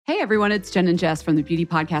Hey everyone, it's Jen and Jess from the beauty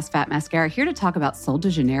podcast Fat Mascara here to talk about Sol de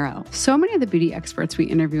Janeiro. So many of the beauty experts we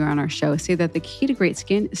interview on our show say that the key to great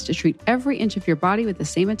skin is to treat every inch of your body with the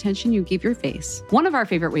same attention you give your face. One of our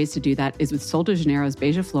favorite ways to do that is with Sol de Janeiro's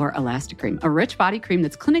Beija Flor Elastic Cream, a rich body cream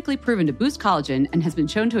that's clinically proven to boost collagen and has been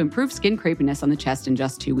shown to improve skin crepiness on the chest in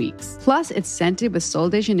just 2 weeks. Plus, it's scented with Sol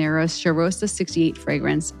de Janeiro's Charosta 68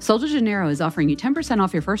 fragrance. Sol de Janeiro is offering you 10%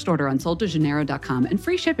 off your first order on soldejaneiro.com and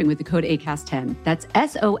free shipping with the code ACAST10. That's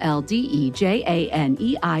SOLDEJANEIRO,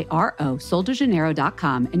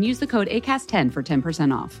 soldejaneiro.com, and use the code ACAST10 for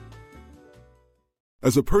 10% off.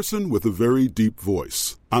 As a person with a very deep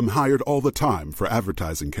voice, I'm hired all the time for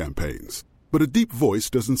advertising campaigns. But a deep voice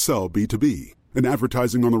doesn't sell B2B, and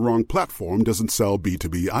advertising on the wrong platform doesn't sell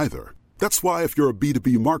B2B either. That's why if you're a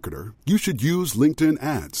B2B marketer, you should use LinkedIn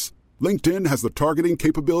ads. LinkedIn has the targeting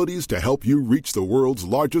capabilities to help you reach the world's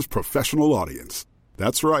largest professional audience.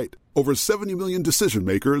 That's right. Over 70 million decision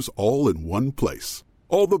makers all in one place.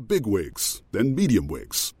 All the big wigs, then medium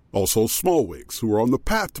wigs. Also small wigs who are on the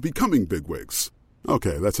path to becoming big wigs.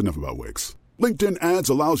 Okay, that's enough about wigs. LinkedIn ads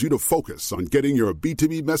allows you to focus on getting your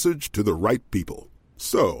B2B message to the right people.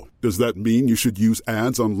 So, does that mean you should use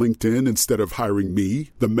ads on LinkedIn instead of hiring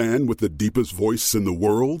me, the man with the deepest voice in the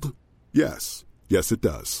world? Yes. Yes, it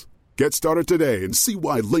does. Get started today and see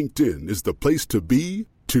why LinkedIn is the place to be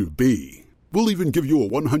to be. We'll even give you a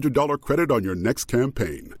 $100 credit on your next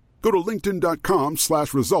campaign. Go to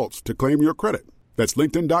linkedin.com/results to claim your credit. That's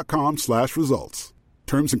linkedin.com/results.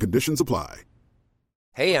 Terms and conditions apply.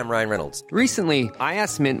 Hey, I'm Ryan Reynolds. Recently, I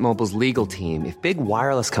asked Mint Mobile's legal team if big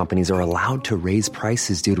wireless companies are allowed to raise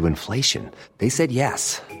prices due to inflation. They said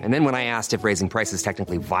yes. And then when I asked if raising prices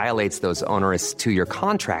technically violates those onerous two-year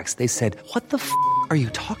contracts, they said, "What the f*** are you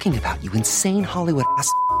talking about, you insane Hollywood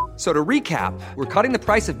ass?" So to recap, we're cutting the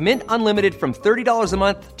price of Mint Unlimited from $30 a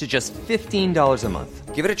month to just $15 a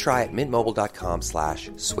month. Give it a try at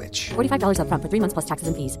mintmobile.com/switch. $45 up front for 3 months plus taxes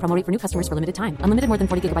and fees. Promo rate for new customers for limited time. Unlimited more than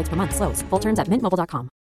 40 gigabytes per month. Slows full terms at mintmobile.com.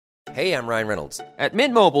 Hey, I'm Ryan Reynolds. At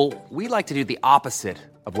Mint Mobile, we like to do the opposite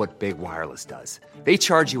of what Big Wireless does. They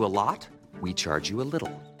charge you a lot. We charge you a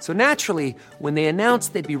little. So naturally, when they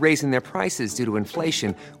announced they'd be raising their prices due to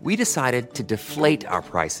inflation, we decided to deflate our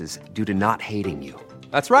prices due to not hating you.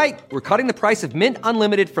 That's right. We're cutting the price of Mint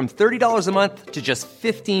Unlimited from $30 a month to just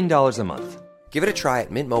 $15 a month. Give it a try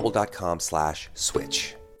at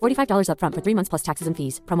mintmobile.com/switch. $45 up front for 3 months plus taxes and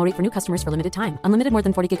fees. Promo rate for new customers for limited time. Unlimited more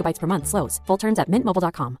than 40 gigabytes per month. Slows full terms at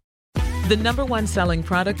mintmobile.com. The number one selling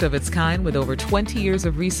product of its kind with over 20 years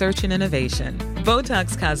of research and innovation.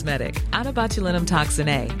 Botox Cosmetic, out of botulinum toxin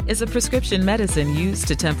A, is a prescription medicine used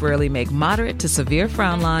to temporarily make moderate to severe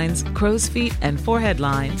frown lines, crow's feet, and forehead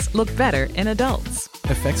lines look better in adults.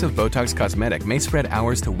 Effects of Botox Cosmetic may spread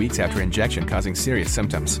hours to weeks after injection, causing serious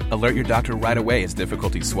symptoms. Alert your doctor right away as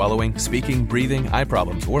difficulty swallowing, speaking, breathing, eye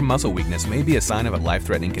problems, or muscle weakness may be a sign of a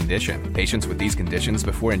life-threatening condition. Patients with these conditions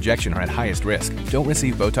before injection are at highest risk. Don't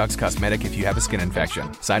receive Botox Cosmetic if you have a skin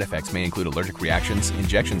infection. Side effects may include allergic reactions,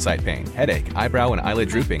 injection site pain, headache, eyebrow and eyelid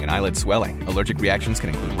drooping, and eyelid swelling. Allergic reactions can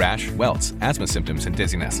include rash, welts, asthma symptoms, and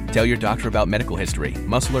dizziness. Tell your doctor about medical history,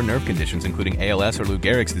 muscle or nerve conditions including ALS or Lou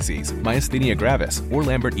Gehrig's disease, myasthenia gravis, or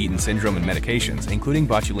Lambert-Eaton syndrome and medications, including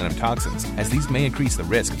botulinum toxins, as these may increase the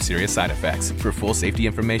risk of serious side effects. For full safety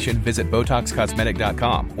information, visit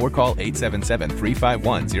BotoxCosmetic.com or call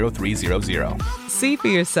 877-351-0300. See for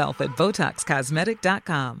yourself at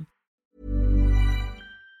BotoxCosmetic.com.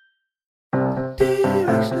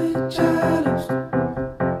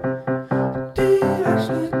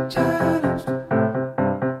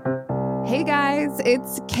 Hey guys,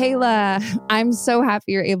 it's Kayla. I'm so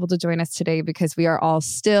happy you're able to join us today because we are all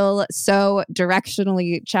still so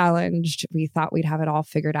directionally challenged. We thought we'd have it all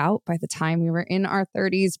figured out by the time we were in our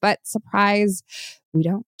 30s, but surprise, we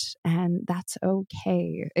don't. And that's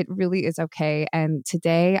okay. It really is okay. And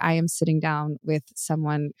today I am sitting down with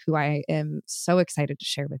someone who I am so excited to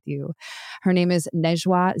share with you. Her name is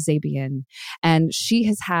Najwa Zebian, and she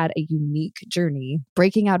has had a unique journey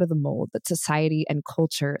breaking out of the mold that society and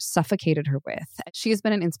culture suffocated her with. She has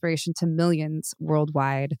been an inspiration to millions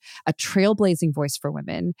worldwide, a trailblazing voice for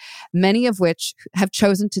women, many of which have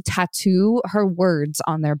chosen to tattoo her words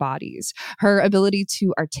on their bodies. Her ability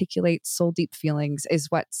to articulate soul-deep feelings is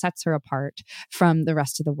what sets her apart from the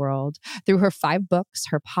rest of the world. Through her 5 books,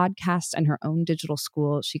 her podcast, and her own digital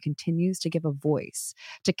school, she continues to give a voice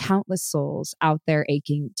to countless souls out there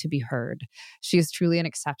aching to be heard. She is truly an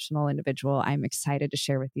exceptional individual. I'm excited to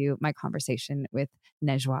share with you my conversation with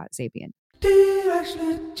Najwa Zebian.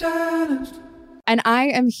 And I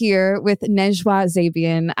am here with Najwa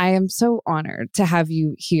Zebian. I am so honored to have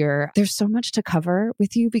you here. There's so much to cover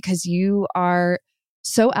with you because you are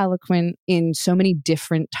so eloquent in so many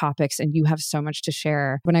different topics, and you have so much to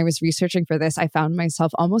share. When I was researching for this, I found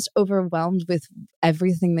myself almost overwhelmed with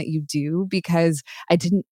everything that you do because I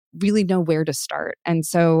didn't really know where to start. And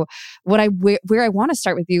so where I want to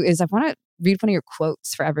start with you is I want to read one of your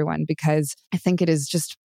quotes for everyone because I think it is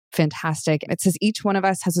just fantastic. It says, each one of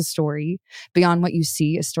us has a story beyond what you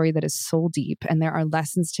see, a story that is soul deep, and there are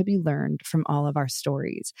lessons to be learned from all of our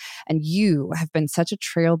stories. And you have been such a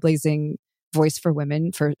trailblazing voice for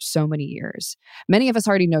women for so many years. Many of us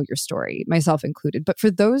already know your story, myself included, but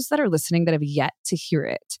for those that are listening that have yet to hear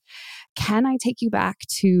it, can I take you back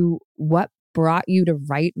to what brought you to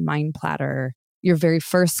write Mind Platter, your very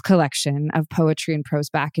first collection of poetry and prose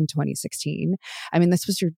back in 2016. I mean, this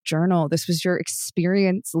was your journal. This was your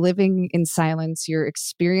experience living in silence, your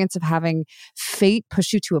experience of having fate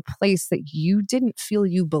push you to a place that you didn't feel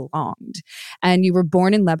you belonged. And you were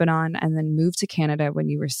born in Lebanon and then moved to Canada when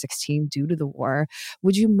you were 16 due to the war.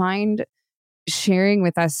 Would you mind sharing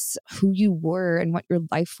with us who you were and what your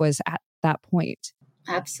life was at that point?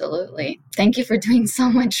 Absolutely. Thank you for doing so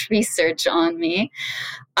much research on me.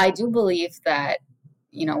 I do believe that,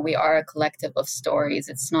 we are a collective of stories.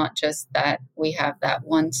 It's not just that we have that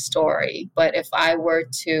one story, but if I were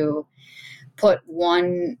to put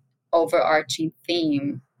one overarching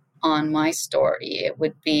theme on my story, it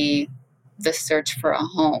would be the search for a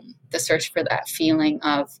home, the search for that feeling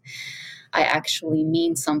of I actually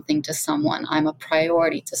mean something to someone. I'm a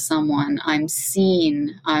priority to someone. I'm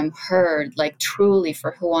seen. I'm heard, like truly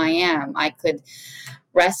for who I am. I could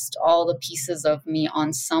rest all the pieces of me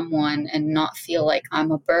on someone and not feel like I'm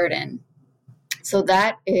a burden. So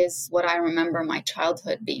that is what I remember my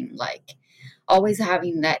childhood being like. Always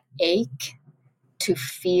having that ache to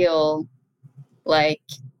feel like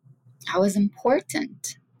I was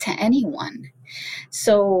important to anyone.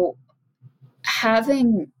 So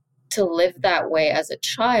having to live that way as a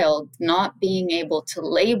child, not being able to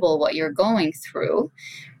label what you're going through,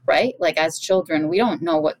 right? Like as children, we don't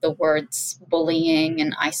know what the words bullying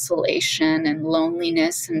and isolation and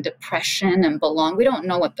loneliness and depression and belong, we don't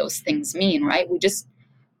know what those things mean, right? We just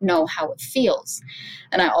know how it feels.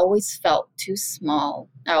 And I always felt too small.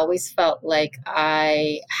 I always felt like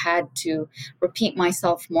I had to repeat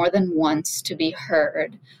myself more than once to be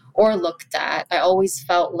heard or looked at. I always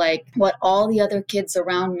felt like what all the other kids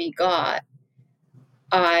around me got,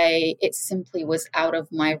 it simply was out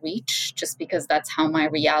of my reach just because that's how my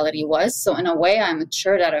reality was. So in a way, I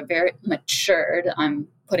matured, I'm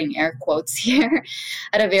putting air quotes here,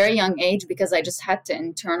 at a very young age because I just had to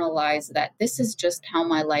internalize that this is just how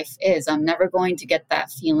my life is. I'm never going to get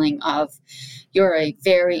that feeling of you're a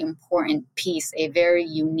very important piece, a very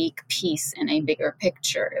unique piece in a bigger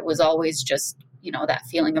picture. It was always just, that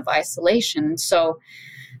feeling of isolation. And so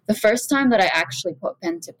the first time that I actually put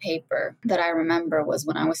pen to paper that I remember was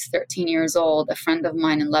when I was 13 years old. A friend of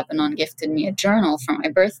mine in Lebanon gifted me a journal for my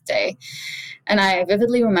birthday. And I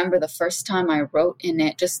vividly remember the first time I wrote in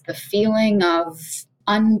it, just the feeling of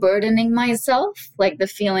unburdening myself, like the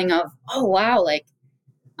feeling of, oh, wow, like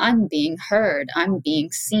I'm being heard, I'm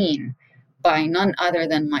being seen by none other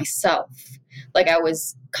than myself. Like I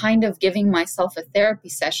was kind of giving myself a therapy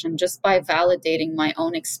session just by validating my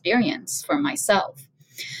own experience for myself.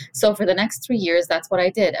 So for the next 3 years, that's what I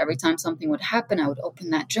did. Every time something would happen, I would open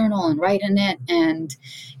that journal and write in it. And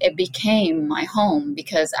it became my home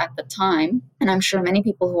because at the time, and I'm sure many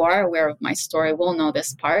people who are aware of my story will know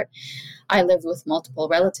this part, I lived with multiple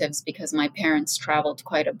relatives because my parents traveled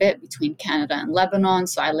quite a bit between Canada and Lebanon.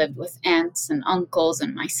 So I lived with aunts and uncles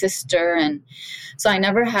and my sister. And so I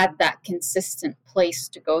never had that consistent place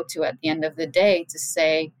to go to at the end of the day to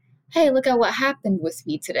say, hey, look at what happened with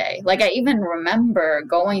me today. Like I even remember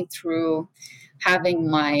going through having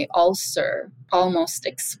my ulcer almost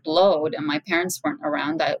explode and my parents weren't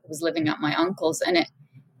around. I was living at my uncle's and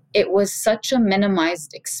it was such a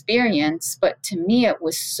minimized experience, but to me it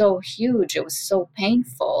was so huge. It was so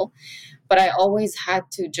painful, but I always had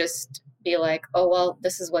to just be like, oh, well,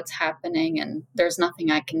 this is what's happening and there's nothing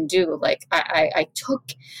I can do. Like I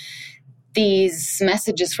took these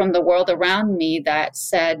messages from the world around me that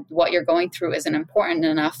said what you're going through isn't important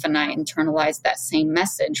enough. And I internalized that same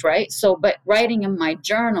message, right? So, but writing in my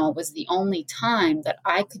journal was the only time that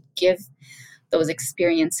I could give those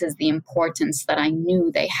experiences the importance that I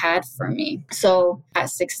knew they had for me. So at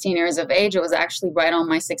 16 years of age, it was actually right on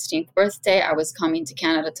my 16th birthday. I was coming to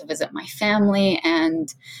Canada to visit my family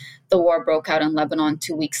and the war broke out in Lebanon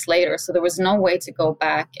 2 weeks later. So there was no way to go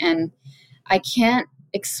back. And I can't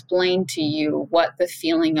explain to you what the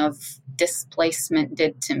feeling of displacement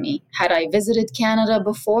did to me. Had I visited Canada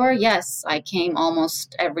before? Yes, I came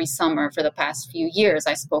almost every summer for the past few years.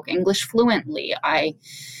 I spoke English fluently.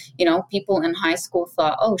 People in high school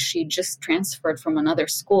thought, oh, she just transferred from another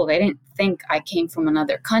school. They didn't think I came from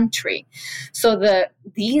another country. So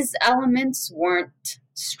these elements weren't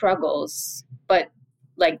struggles, but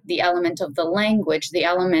like the element of the language, the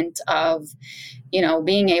element of,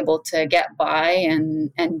 being able to get by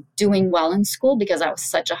and doing well in school because I was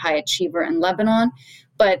such a high achiever in Lebanon,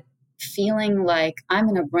 but feeling like I'm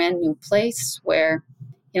in a brand new place where,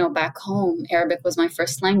 back home, Arabic was my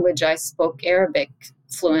first language. I spoke Arabic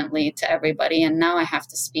fluently to everybody, and now I have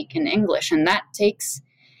to speak in English. And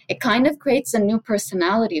it kind of creates a new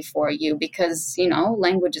personality for you because,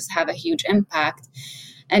 languages have a huge impact.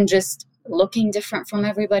 And just looking different from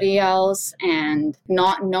everybody else and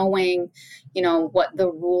not knowing, what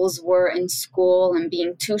the rules were in school and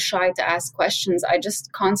being too shy to ask questions, I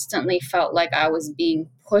just constantly felt like I was being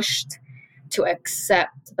pushed to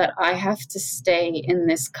accept that I have to stay in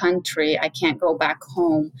this country. I can't go back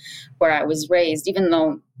home where I was raised, even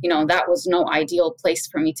though, that was no ideal place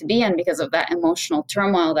for me to be in because of that emotional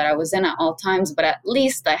turmoil that I was in at all times. But at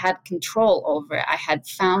least I had control over it. I had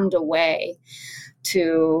found a way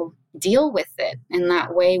to deal with it, and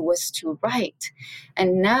that way was to write.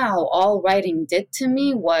 And now all writing did to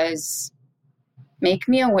me was make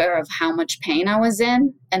me aware of how much pain I was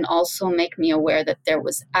in, and also make me aware that there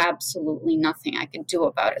was absolutely nothing I could do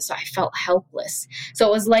about it. So I felt helpless. So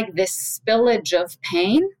it was like this spillage of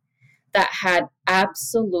pain that had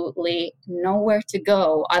absolutely nowhere to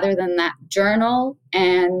go other than that journal,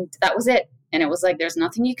 and that was it. And it was like, there's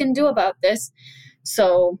nothing you can do about this.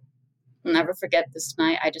 So I'll never forget this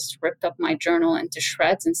night. I just ripped up my journal into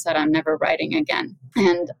shreds and said, I'm never writing again.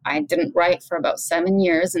 And I didn't write for about 7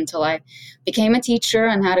 years until I became a teacher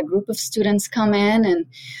and had a group of students come in. And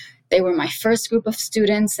they were my first group of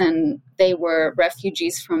students, and they were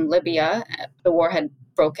refugees from Libya. The war had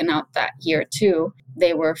broken out that year too.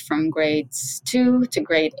 They were from grades 2 to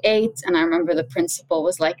grade 8. And I remember the principal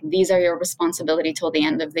was like, these are your responsibility till the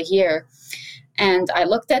end of the year. And I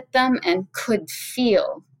looked at them and could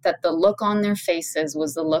feel that the look on their faces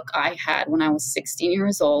was the look I had when I was 16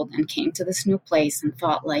 years old and came to this new place and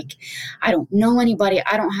thought like, I don't know anybody.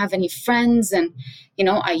 I don't have any friends. And,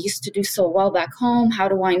 I used to do so well back home. How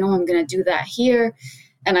do I know I'm going to do that here?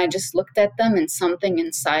 And I just looked at them, and something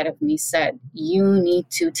inside of me said, you need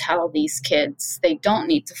to tell these kids they don't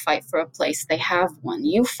need to fight for a place. They have one.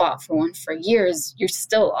 You fought for one for years. You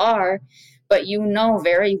still are. But you know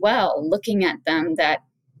very well, looking at them, that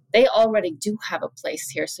they already do have a place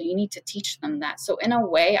here. So you need to teach them that. So in a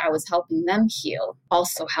way, I was helping them heal,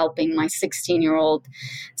 also helping my 16-year-old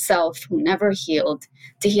self who never healed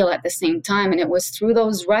to heal at the same time. And it was through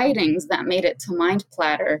those writings that made it to Mind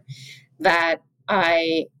Platter that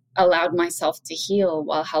I allowed myself to heal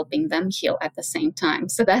while helping them heal at the same time.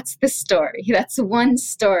 So that's the story. That's one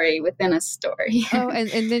story within a story. Oh, and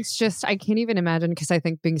it's just, I can't even imagine, because I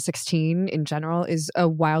think being 16 in general is a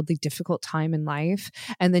wildly difficult time in life.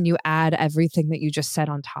 And then you add everything that you just said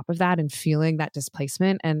on top of that and feeling that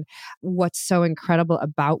displacement. And what's so incredible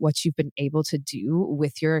about what you've been able to do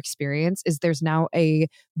with your experience is there's now a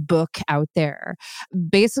book out there,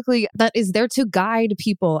 basically, that is there to guide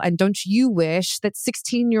people. And don't you wish that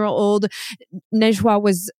 16-year-old Najwa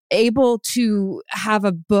was able to have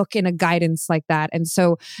a book and a guidance like that? And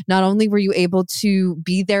so not only were you able to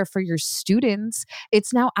be there for your students,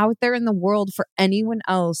 it's now out there in the world for anyone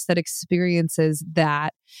else that experiences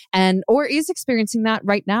that and or is experiencing that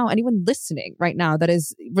right now, anyone listening right now that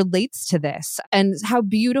relates to this, and how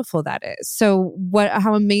beautiful that is. So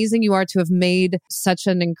how amazing you are to have made such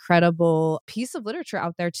an incredible piece of literature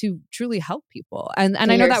out there to truly help people. And I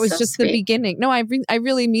know that was so just sweet. The beginning. No, I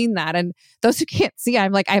really mean that. And those who can't see, I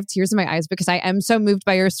have tears in my eyes because I am so moved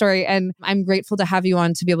by your story, and I'm grateful to have you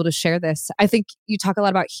on to be able to share this. I think you talk a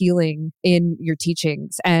lot about healing in your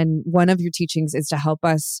teachings, and one of your teachings is to help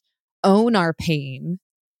us own our pain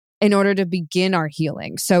in order to begin our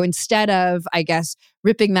healing. So instead of, I guess,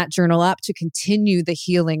 ripping that journal up to continue the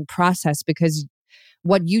healing process, because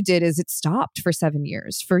what you did is it stopped for 7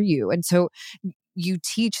 years for you. And so you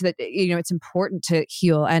teach that, it's important to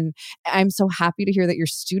heal. And I'm so happy to hear that your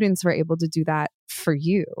students were able to do that for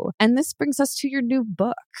you. And this brings us to your new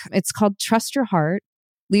book. It's called Trust Your Heart,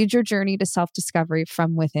 Lead Your Journey to Self-Discovery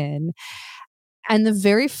from Within. And the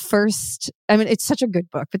very first, it's such a good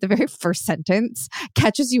book, but the very first sentence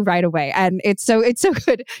catches you right away. And it's so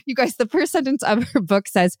good. You guys, the first sentence of her book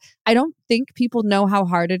says, I don't think people know how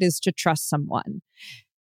hard it is to trust someone.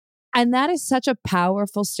 And that is such a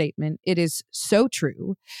powerful statement. It is so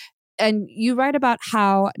true. And you write about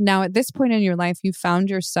how now at this point in your life, you found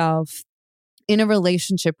yourself in a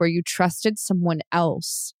relationship where you trusted someone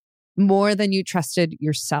else more than you trusted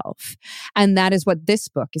yourself. And that is what this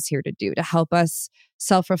book is here to do, to help us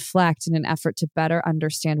self-reflect in an effort to better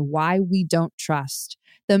understand why we don't trust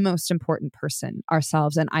the most important person,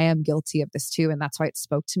 ourselves. And I am guilty of this too. And that's why it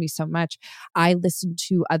spoke to me so much. I listen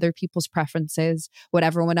to other people's preferences, what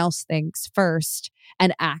everyone else thinks first,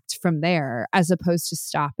 and act from there, as opposed to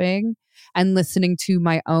stopping and listening to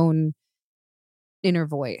my own inner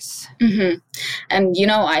voice. Mm-hmm. And,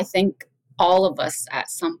 I think all of us at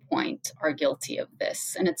some point are guilty of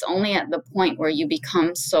this. And it's only at the point where you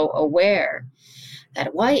become so aware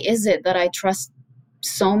that why is it that I trust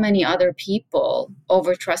so many other people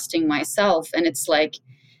over trusting myself? And it's like,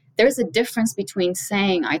 there's a difference between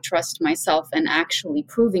saying I trust myself and actually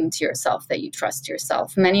proving to yourself that you trust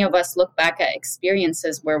yourself. Many of us look back at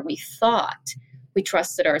experiences where we thought we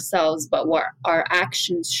trusted ourselves, but what our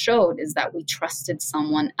actions showed is that we trusted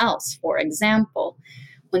someone else. For example,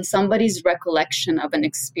 when somebody's recollection of an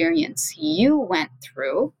experience you went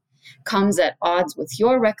through comes at odds with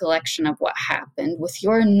your recollection of what happened, with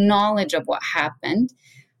your knowledge of what happened,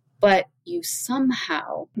 but you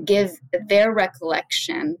somehow give their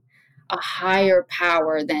recollection a higher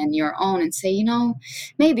power than your own and say,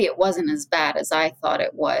 maybe it wasn't as bad as I thought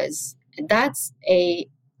it was. That's a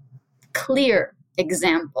clear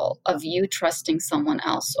example of you trusting someone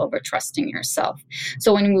else over trusting yourself.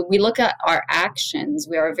 So when we look at our actions,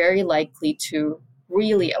 we are very likely to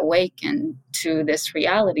really awaken to this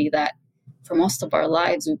reality that for most of our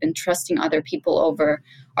lives, we've been trusting other people over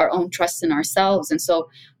our own trust in ourselves. And so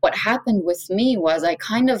what happened with me was I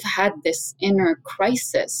kind of had this inner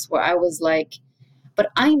crisis where I was like, but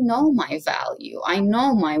I know my value. I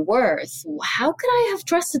know my worth. How could I have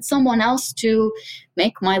trusted someone else to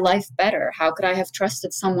make my life better? How could I have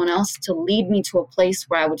trusted someone else to lead me to a place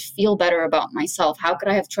where I would feel better about myself? How could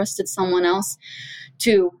I have trusted someone else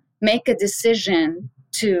to make a decision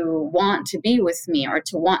to want to be with me or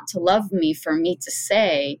to want to love me, for me to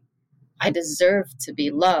say, I deserve to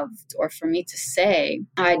be loved, or for me to say,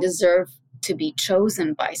 I deserve to be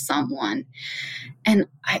chosen by someone? And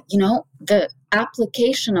the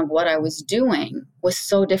application of what I was doing was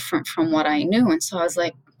so different from what I knew. And so I was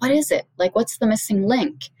like, what is it? Like, what's the missing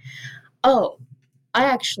link? Oh, I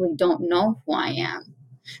actually don't know who I am.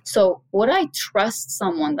 So would I trust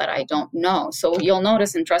someone that I don't know? So you'll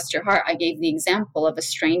notice in Trust Your Heart, I gave the example of a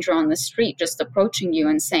stranger on the street just approaching you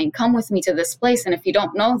and saying, come with me to this place. And if you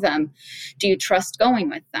don't know them, do you trust going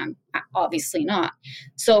with them? Obviously not.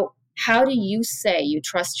 So how do you say you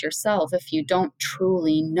trust yourself if you don't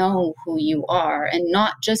truly know who you are, and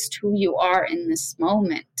not just who you are in this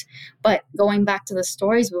moment, but going back to the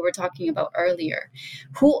stories we were talking about earlier?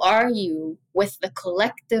 Who are you with the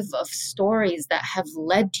collective of stories that have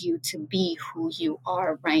led you to be who you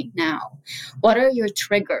are right now? What are your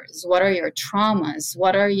triggers? What are your traumas?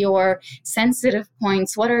 What are your sensitive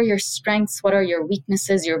points? What are your strengths? What are your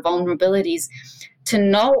weaknesses, your vulnerabilities? To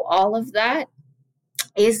know all of that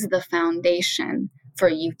is the foundation for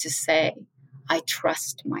you to say, I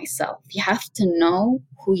trust myself. You have to know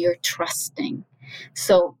who you're trusting.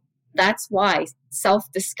 So that's why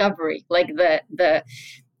self-discovery, like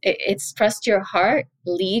it's Trust Your Heart,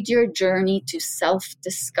 lead your journey to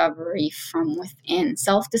self-discovery from within.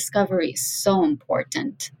 Self-discovery is so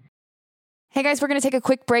important. Hey guys, we're going to take a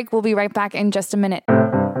quick break. We'll be right back in just a minute.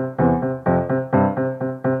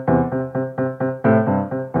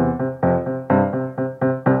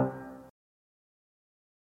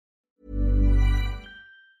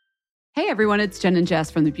 Hey everyone, it's Jen and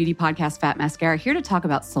Jess from the beauty podcast Fat Mascara, here to talk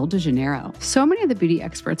about Sol de Janeiro. So many of the beauty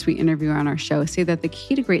experts we interview on our show say that the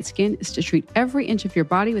key to great skin is to treat every inch of your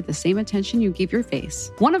body with the same attention you give your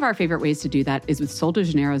face. One of our favorite ways to do that is with Sol de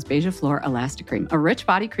Janeiro's Beija Flor Elastic Cream, a rich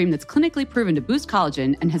body cream that's clinically proven to boost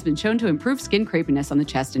collagen and has been shown to improve skin crepiness on the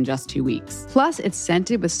chest in just 2 weeks. Plus, it's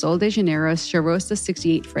scented with Sol de Janeiro's Charosta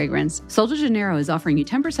 68 fragrance. Sol de Janeiro is offering you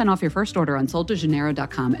 10% off your first order on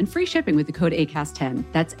soldejaneiro.com and free shipping with the code ACAST10.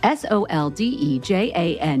 That's SOLDEJANEIRO,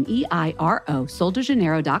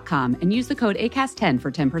 soldejaneiro.com, and use the code ACAST10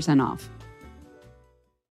 for 10% off.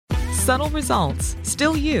 Subtle results,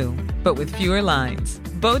 still you, but with fewer lines.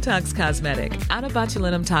 Botox Cosmetic, out of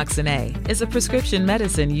botulinum toxin A, is a prescription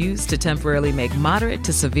medicine used to temporarily make moderate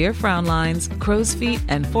to severe frown lines, crow's feet,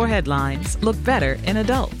 and forehead lines look better in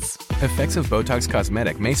adults. Effects of Botox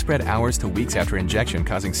Cosmetic may spread hours to weeks after injection,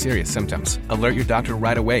 causing serious symptoms. Alert your doctor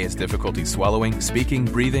right away as difficulty swallowing, speaking,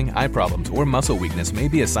 breathing, eye problems, or muscle weakness may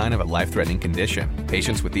be a sign of a life-threatening condition.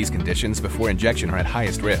 Patients with these conditions before injection are at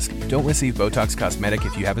highest risk. Don't receive Botox Cosmetic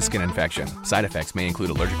if you have a skin infection. Side effects may include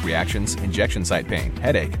allergic reactions, injection site pain,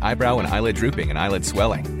 headache, eyebrow and eyelid drooping, and eyelid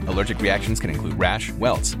swelling. Allergic reactions can include rash,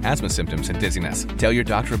 welts, asthma symptoms, and dizziness. Tell your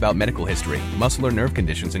doctor about medical history, muscle or nerve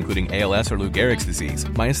conditions including ALS or Lou Gehrig's disease,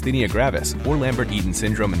 myasthenia gravis, or Lambert-Eaton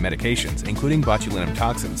syndrome, and medications, including botulinum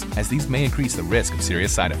toxins, as these may increase the risk of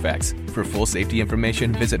serious side effects. For full safety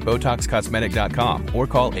information, visit BotoxCosmetic.com or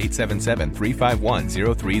call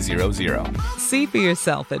 877-351-0300. See for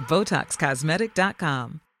yourself at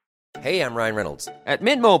BotoxCosmetic.com. Hey, I'm Ryan Reynolds. At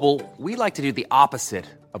Mint Mobile, we like to do the opposite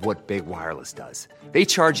of what Big Wireless does. They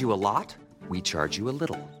charge you a lot, we charge you a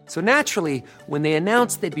little. So naturally, when they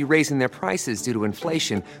announced they'd be raising their prices due to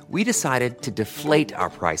inflation, we decided to deflate our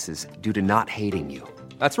prices due to not hating you.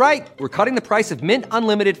 That's right. We're cutting the price of Mint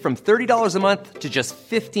Unlimited from $30 a month to just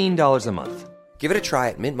 $15 a month. Give it a try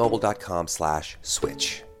at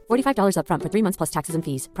mintmobile.com/switch. $45 up front for 3 months plus taxes and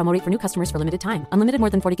fees. Promo rate for new customers for limited time. Unlimited more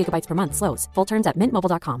than 40 gigabytes per month. Slows full terms at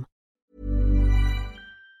mintmobile.com.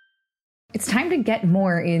 It's time to get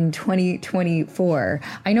more in 2024.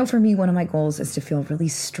 I know for me, one of my goals is to feel really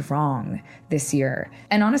strong this year.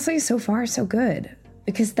 And honestly, so far, so good.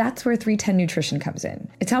 Because that's where 310 Nutrition comes in.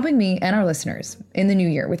 It's helping me and our listeners in the new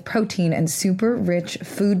year with protein and super rich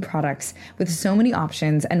food products with so many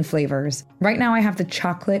options and flavors. Right now I have the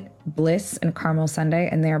chocolate bliss and caramel sundae,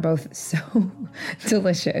 and they are both so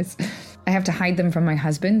delicious. I have to hide them from my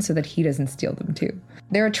husband so that he doesn't steal them too.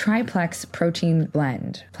 They're a triplex protein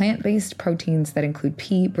blend, plant-based proteins that include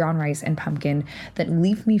pea, brown rice, and pumpkin that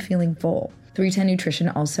leave me feeling full. 310 Nutrition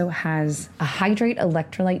also has a hydrate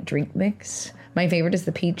electrolyte drink mix. My favorite is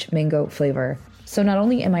the peach mango flavor. So not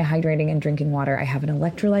only am I hydrating and drinking water, I have an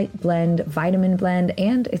electrolyte blend, vitamin blend,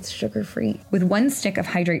 and it's sugar-free. With 1 stick of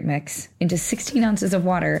hydrate mix into 16 ounces of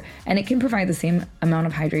water, and it can provide the same amount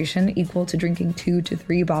of hydration equal to drinking 2 to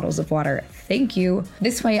 3 bottles of water. Thank you.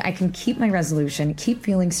 This way I can keep my resolution, keep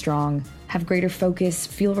feeling strong, have greater focus,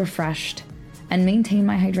 feel refreshed, and maintain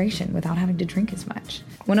my hydration without having to drink as much.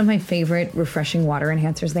 One of my favorite refreshing water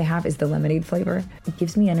enhancers they have is the lemonade flavor. It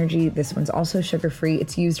gives me energy. This one's also sugar-free.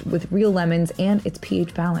 It's used with real lemons and it's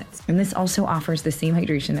pH balanced. And this also offers the same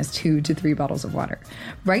hydration as 2 to 3 bottles of water.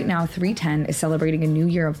 Right now, 310 is celebrating a new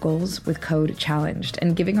year of goals with code CHALLENGED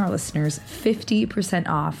and giving our listeners 50%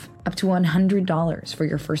 off up to $100 for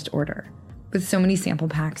your first order. With so many sample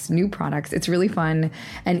packs, new products, it's really fun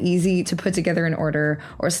and easy to put together an order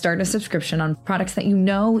or start a subscription on products that you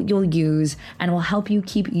know you'll use and will help you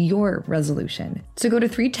keep your resolution. So go to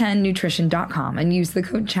 310nutrition.com and use the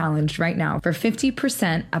code CHALLENGED right now for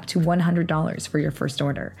 50% up to $100 for your first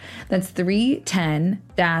order. That's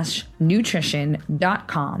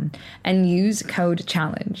 310-nutrition.com and use code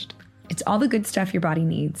CHALLENGED. It's all the good stuff your body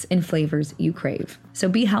needs in flavors you crave. So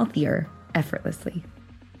be healthier effortlessly.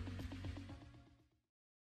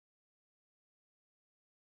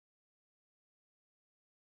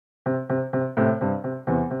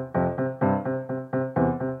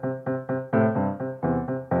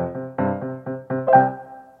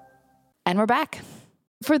 And we're back.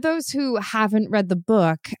 For those who haven't read the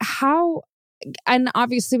book, and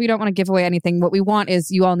obviously we don't want to give away anything. What we want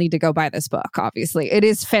is you all need to go buy this book, obviously. It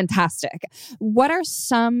is fantastic. What are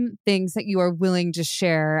some things that you are willing to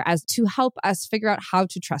share as to help us figure out how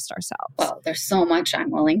to trust ourselves? Well, there's so much I'm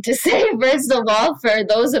willing to say. First of all, for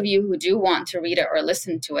those of you who do want to read it or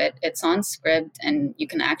listen to it, it's on Scribd, and you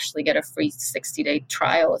can actually get a free 60-day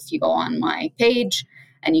trial if you go on my page.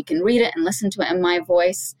 And you can read it and listen to it in my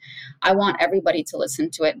voice. I want everybody to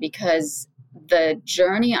listen to it because the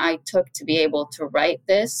journey I took to be able to write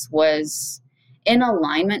this was in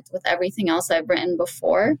alignment with everything else I've written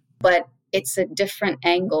before, but it's a different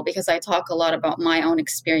angle because I talk a lot about my own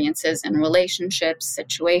experiences in relationships,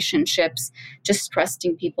 situationships, just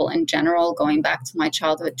trusting people in general, going back to my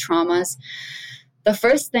childhood traumas. The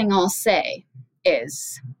first thing I'll say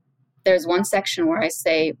is, there's one section where I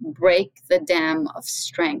say, break the dam of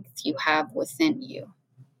strength you have within you.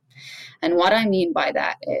 And what I mean by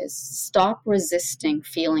that is stop resisting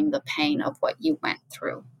feeling the pain of what you went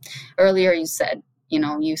through. Earlier you said,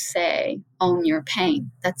 you say, own your pain.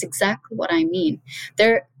 That's exactly what I mean.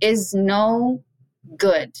 There is no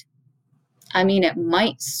good. I mean, it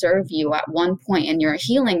might serve you at one point in your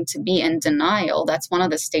healing to be in denial. That's one of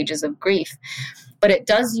the stages of grief. But it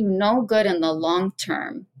does you no good in the long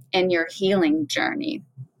term in your healing journey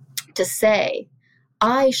to say,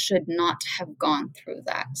 I should not have gone through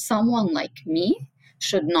that. Someone like me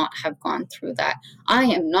should not have gone through that. I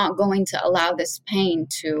am not going to allow this pain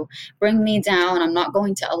to bring me down. I'm not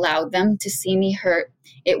going to allow them to see me hurt.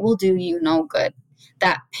 It will do you no good.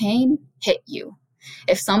 That pain hit you.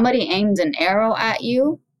 If somebody aimed an arrow at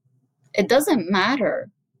you, it doesn't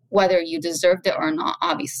matter whether you deserved it or not.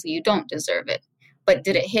 Obviously, you don't deserve it. But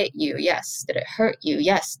did it hit you? Yes. Did it hurt you?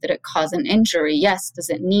 Yes. Did it cause an injury? Yes. Does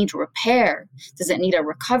it need repair? Does it need a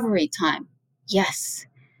recovery time? Yes.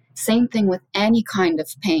 Same thing with any kind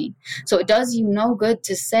of pain. So it does you no good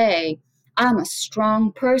to say, I'm a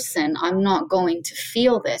strong person. I'm not going to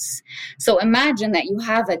feel this. So imagine that you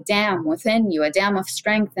have a dam within you, a dam of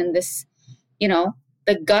strength, and this,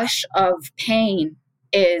 the gush of pain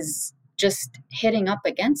is just hitting up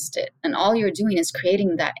against it. And all you're doing is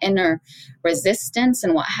creating that inner resistance.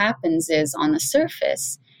 And what happens is on the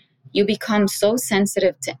surface, you become so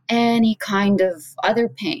sensitive to any kind of other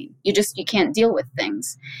pain. You can't deal with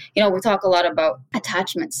things. We talk a lot about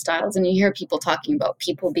attachment styles, and you hear people talking about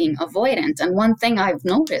people being avoidant. And one thing I've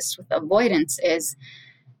noticed with avoidance is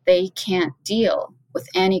they can't deal with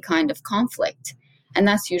any kind of conflict. And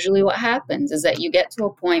that's usually what happens, is that you get to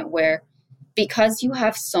a point where, because you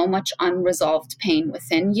have so much unresolved pain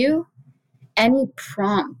within you, any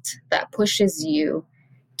prompt that pushes you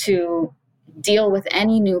to deal with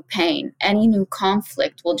any new pain, any new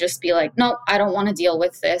conflict will just be like, no, I don't want to deal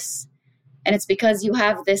with this. And it's because you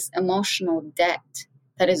have this emotional debt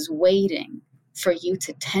that is waiting for you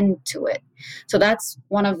to tend to it. So that's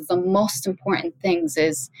one of the most important things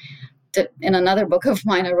is, in another book of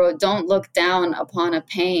mine I wrote, don't look down upon a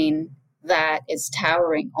pain that is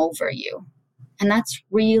towering over you. And that's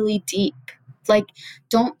really deep. Like,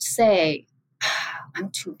 don't say, I'm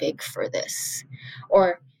too big for this,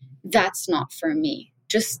 or that's not for me.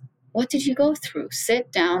 Just, what did you go through?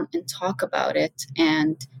 Sit down and talk about it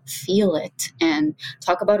and feel it, and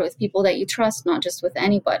talk about it with people that you trust, not just with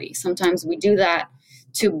anybody. Sometimes we do that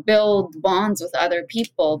to build bonds with other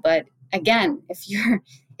people. But again,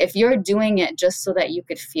 if you're doing it just so that you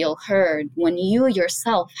could feel heard, when you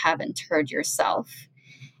yourself haven't heard yourself,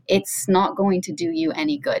 it's not going to do you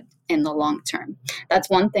any good in the long term. That's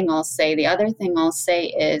one thing I'll say. The other thing I'll say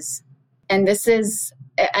is, and this is,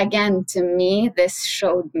 again, to me, this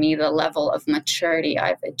showed me the level of maturity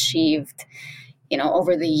I've achieved,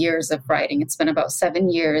 over the years of writing. It's been about 7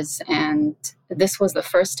 years. And this was the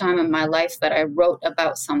first time in my life that I wrote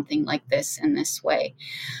about something like this in this way,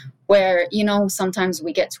 where, sometimes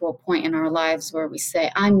we get to a point in our lives where we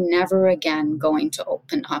say, I'm never again going to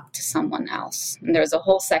open up to someone else. And there's a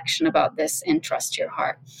whole section about this in Trust Your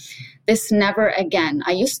Heart. This never again.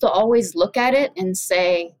 I used to always look at it and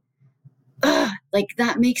say,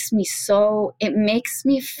 that makes me it makes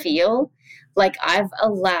me feel like I've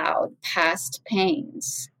allowed past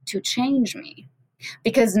pains to change me.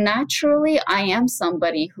 Because naturally, I am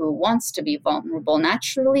somebody who wants to be vulnerable.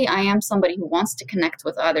 Naturally, I am somebody who wants to connect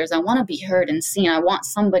with others. I want to be heard and seen. I want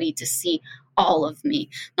somebody to see all of me,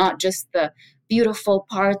 not just the beautiful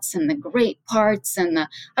parts and the great parts.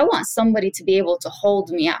 I want somebody to be able to hold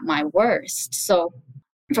me at my worst. So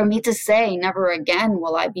for me to say, never again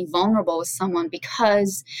will I be vulnerable with someone,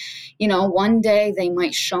 because, one day they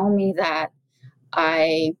might show me that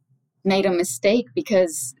I made a mistake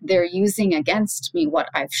because they're using against me what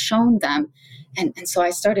I've shown them. And so I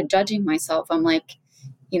started judging myself. I'm like,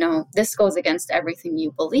 this goes against everything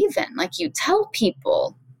you believe in. Like, you tell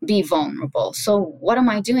people be vulnerable. So what am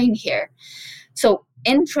I doing here? So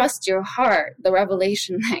in Trust Your Heart, the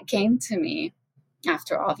revelation that came to me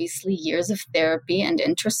after obviously years of therapy and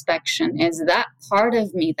introspection is that part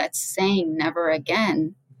of me that's saying never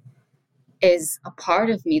again is a part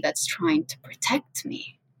of me that's trying to protect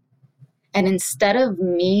me. And instead of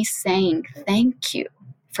me saying thank you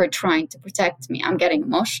for trying to protect me, I'm getting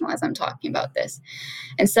emotional as I'm talking about this.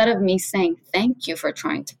 Instead of me saying thank you for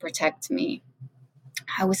trying to protect me,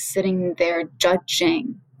 I was sitting there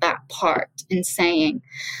judging that part and saying,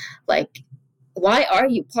 like, why are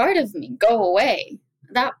you part of me? Go away.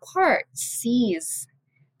 That part sees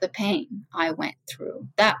the pain I went through.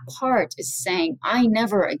 That part is saying, I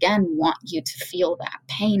never again want you to feel that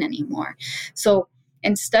pain anymore. So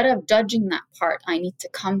instead of judging that part, I need to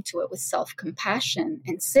come to it with self-compassion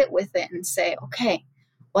and sit with it and say, okay,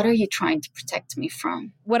 what are you trying to protect me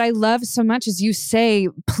from? What I love so much is you say,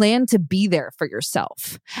 plan to be there for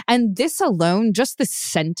yourself. And this alone, just this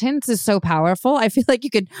sentence is so powerful. I feel like you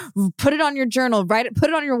could put it on your journal, write it, put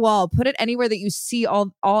it on your wall, put it anywhere that you see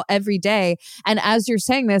all every day. And as you're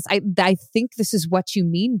saying this, I think this is what you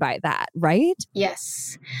mean by that, right?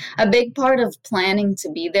 Yes. A big part of planning to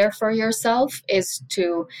be there for yourself is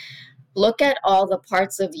to Look at all the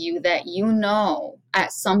parts of you that you know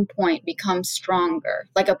at some point become stronger,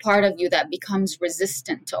 like a part of you that becomes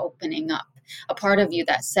resistant to opening up, a part of you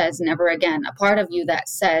that says never again, a part of you that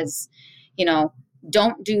says,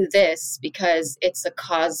 don't do this because it's a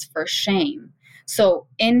cause for shame. So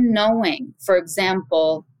in knowing, for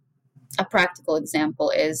example, a practical example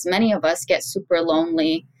is many of us get super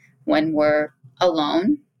lonely when we're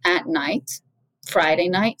alone at night, Friday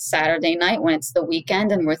night, Saturday night, when it's the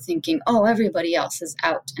weekend and we're thinking, oh, everybody else is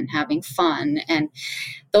out and having fun. And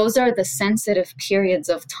those are the sensitive periods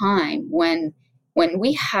of time when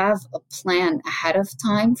we have a plan ahead of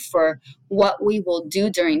time for what we will do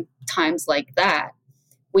during times like that,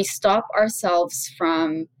 we stop ourselves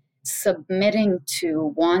from submitting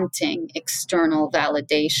to wanting external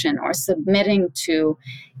validation or submitting to,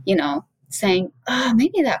 saying, oh,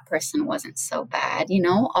 maybe that person wasn't so bad.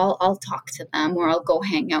 I'll talk to them or I'll go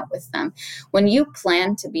hang out with them. When you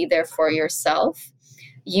plan to be there for yourself,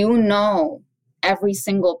 every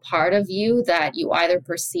single part of you that you either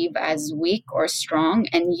perceive as weak or strong,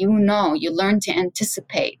 and you learn to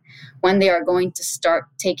anticipate when they are going to start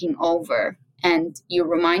taking over. And you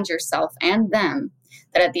remind yourself and them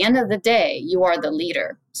that at the end of the day, you are the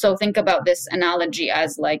leader. So think about this analogy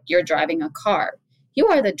as like you're driving a car. You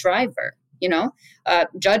are the driver,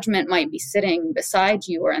 Judgment might be sitting beside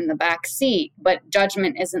you or in the back seat, but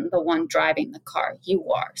judgment isn't the one driving the car. You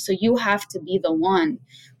are. So you have to be the one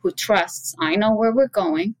who trusts, I know where we're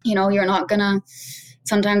going. You're not going to,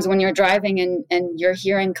 sometimes when you're driving and you're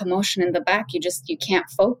hearing commotion in the back, you can't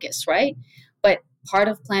focus, right? But part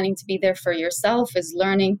of planning to be there for yourself is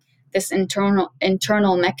learning this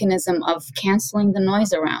internal mechanism of canceling the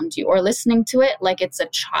noise around you or listening to it like it's a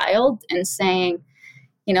child and saying,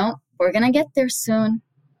 we're going to get there soon.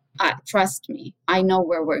 Trust me, I know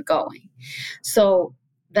where we're going. So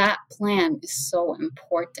that plan is so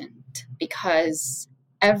important because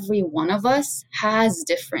every one of us has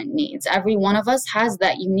different needs. Every one of us has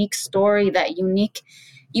that unique story,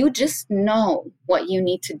 you just know what you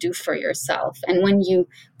need to do for yourself. And when you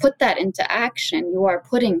put that into action, you are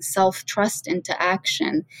putting self-trust into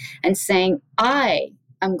action and saying,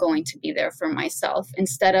 I'm going to be there for myself,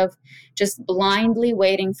 instead of just blindly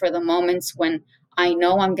waiting for the moments when I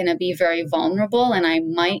know I'm going to be very vulnerable and I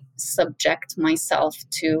might subject myself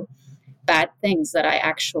to bad things that I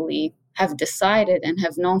actually have decided and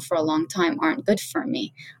have known for a long time aren't good for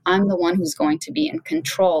me. I'm the one who's going to be in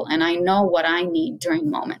control, and I know what I need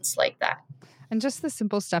during moments like that. And just the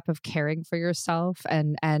simple step of caring for yourself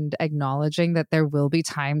and acknowledging that there will be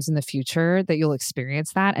times in the future that you'll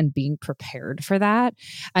experience that and being prepared for that.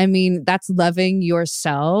 I mean, that's loving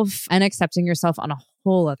yourself and accepting yourself on a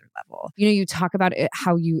whole other level. You talk about it,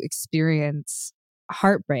 how you experience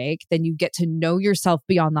heartbreak, then you get to know yourself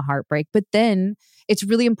beyond the heartbreak. But then it's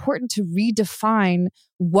really important to redefine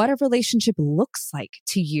what a relationship looks like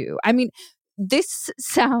to you. I mean, this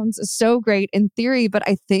sounds so great in theory, but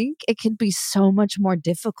I think it can be so much more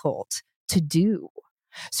difficult to do.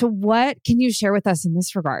 So what can you share with us in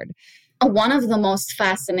this regard? One of the most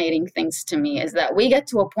fascinating things to me is that we get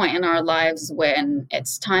to a point in our lives when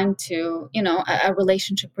it's time to, a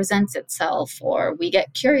relationship presents itself, or we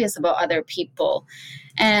get curious about other people,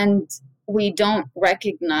 and we don't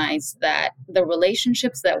recognize that the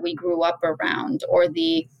relationships that we grew up around, or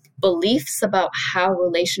the beliefs about how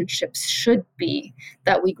relationships should be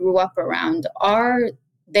that we grew up around,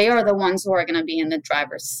 they are the ones who are going to be in the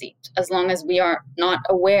driver's seat. As long as we are not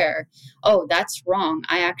aware, oh, that's wrong.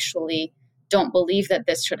 I actually don't believe that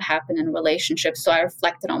this should happen in relationships. So I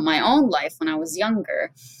reflected on my own life when I was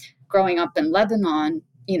younger, growing up in Lebanon.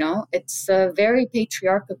 It's a very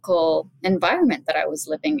patriarchal environment that I was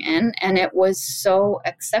living in, and it was so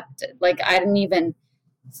accepted. Like, I didn't even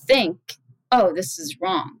think, oh, this is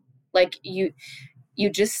wrong. Like, you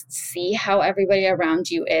just see how everybody around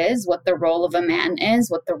you is, what the role of a man is,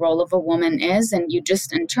 what the role of a woman is, and you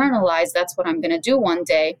just internalize that's what I'm going to do one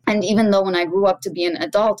day. And even though when I grew up to be an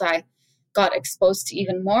adult, I got exposed to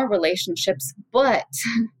even more relationships, but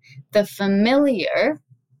the familiar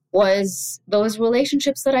was those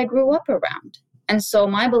relationships that I grew up around. And so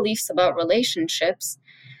my beliefs about relationships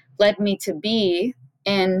led me to be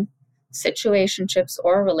in situationships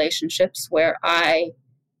or relationships where I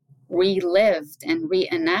relived and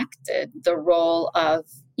reenacted the role of,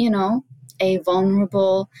 a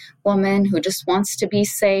vulnerable woman who just wants to be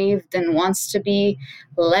saved and wants to be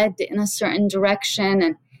led in a certain direction.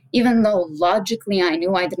 And even though logically I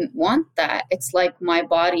knew I didn't want that, it's like my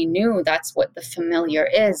body knew that's what the familiar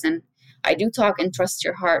is. And I do talk in Trust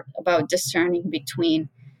Your Heart about discerning between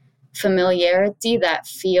familiarity that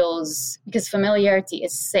feels, because familiarity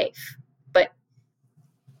is safe, but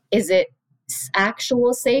Is it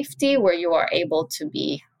actual safety where you are able to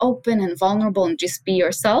be open and vulnerable and just be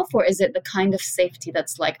yourself? Or is it the kind of safety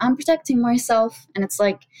that's like, I'm protecting myself? And it's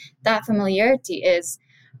like that familiarity is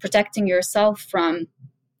protecting yourself from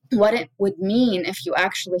what it would mean if you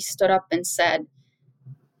actually stood up and said,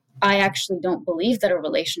 I actually don't believe that a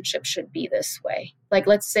relationship should be this way. Like,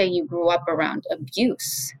 let's say you grew up around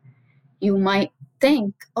abuse. You might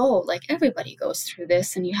think, oh, like everybody goes through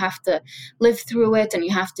this and you have to live through it and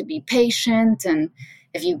you have to be patient. And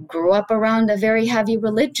if you grew up around a very heavy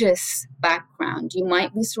religious background, you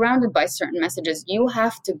might be surrounded by certain messages. You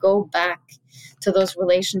have to go back to those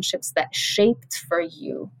relationships that shaped for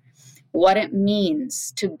you what it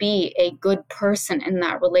means to be a good person in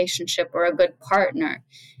that relationship or a good partner,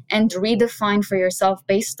 and redefine for yourself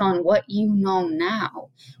based on what you know now,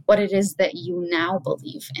 what it is that you now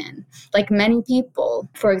believe in. Like many people,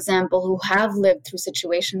 for example, who have lived through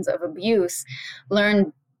situations of abuse,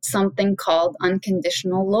 learn something called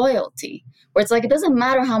unconditional loyalty, where it's like, it doesn't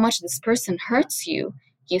matter how much this person hurts you,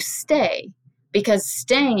 you stay, because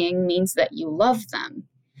staying means that you love them.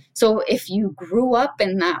 So if you grew up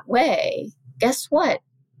in that way, guess what?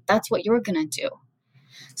 That's what you're going to do.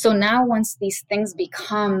 So now once these things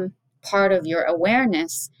become part of your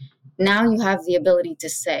awareness, now you have the ability to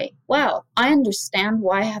say, wow, I understand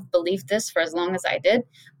why I have believed this for as long as I did,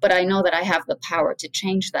 but I know that I have the power to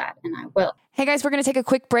change that, and I will. Hey guys, we're going to take a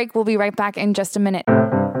quick break. We'll be right back in just a minute.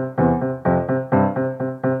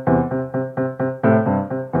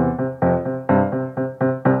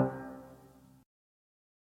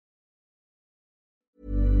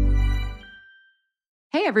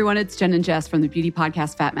 Hey everyone, it's Jen and Jess from the beauty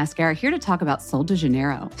podcast Fat Mascara here to talk about Sol de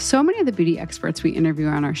Janeiro. So many of the beauty experts we interview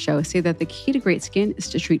on our show say that the key to great skin is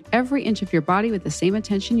to treat every inch of your body with the same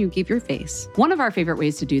attention you give your face. One of our favorite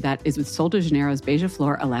ways to do that is with Sol de Janeiro's Beija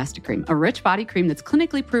Flor Elastic Cream, a rich body cream that's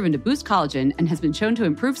clinically proven to boost collagen and has been shown to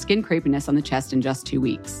improve skin crepiness on the chest in just 2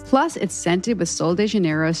 weeks. Plus, it's scented with Sol de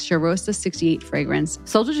Janeiro's Charosta 68 fragrance.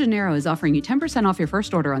 Sol de Janeiro is offering you 10% off your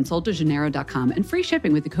first order on soldejaneiro.com and free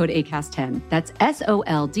shipping with the code ACAST10. That's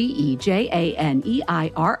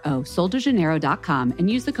SOLDEJANEIRO, soldejaneiro.com,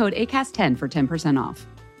 and use the code ACAST10 for 10% off.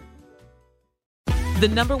 The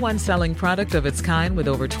number one selling product of its kind with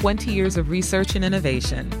over 20 years of research and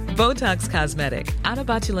innovation. Botox Cosmetic, out of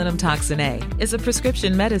botulinum toxin A, is a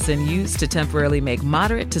prescription medicine used to temporarily make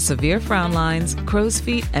moderate to severe frown lines, crow's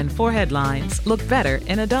feet, and forehead lines look better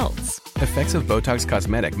in adults. Effects of Botox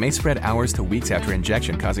Cosmetic may spread hours to weeks after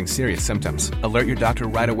injection, causing serious symptoms. Alert your doctor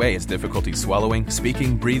right away as difficulty swallowing,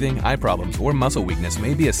 speaking, breathing, eye problems, or muscle weakness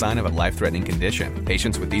may be a sign of a life-threatening condition.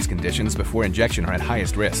 Patients with these conditions before injection are at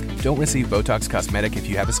highest risk. Don't receive Botox Cosmetic if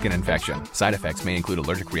you have a skin infection. Side effects may include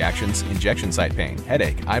allergic reactions, injection site pain,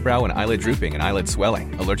 headache, eyebrow and eyelid drooping, and eyelid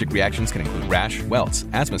swelling. Allergic reactions can include rash, welts,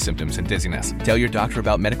 asthma symptoms, and dizziness. Tell your doctor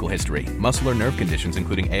about medical history, muscle or nerve conditions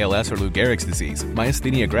including ALS or Lou Gehrig's disease,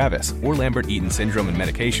 myasthenia gravis, or Lambert-Eaton syndrome, and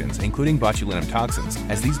medications, including botulinum toxins,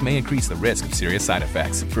 as these may increase the risk of serious side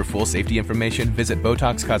effects. For full safety information, visit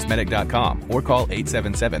BotoxCosmetic.com or call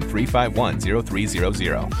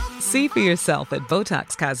 877-351-0300. See for yourself at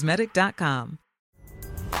BotoxCosmetic.com.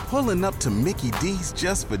 Pulling up to Mickey D's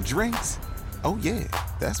just for drinks? Oh yeah,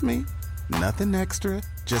 that's me. Nothing extra,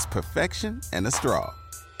 just perfection and a straw.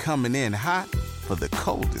 Coming in hot for the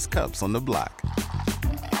coldest cups on the block.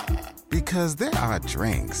 Because there are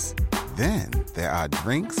drinks. Then there are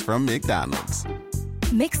drinks from McDonald's.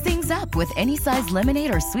 Mix things up with any size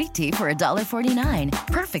lemonade or sweet tea for $1.49.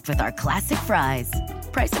 Perfect with our classic fries.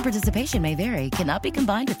 Price and participation may vary. Cannot be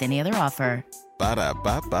combined with any other offer.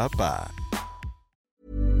 Ba-da-ba-ba-ba.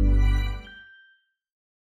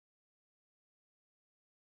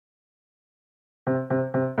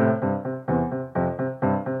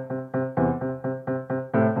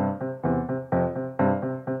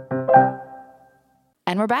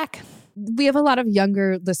 And we're back. We have a lot of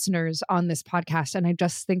younger listeners on this podcast, and I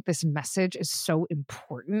just think this message is so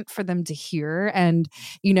important for them to hear. And,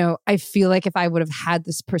 you know, I feel like if I would have had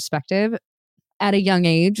this perspective at a young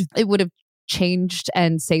age, it would have changed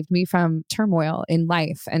and saved me from turmoil in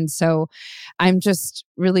life. And so I'm just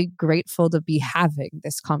really grateful to be having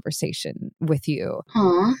this conversation with you.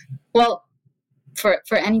 Well, for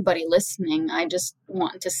anybody listening, I just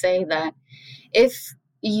want to say that if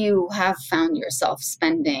you have found yourself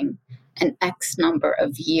spending an X number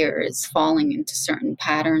of years falling into certain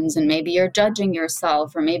patterns, and maybe you're judging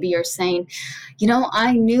yourself, or maybe you're saying, you know,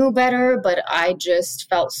 I knew better, but I just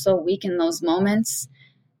felt so weak in those moments.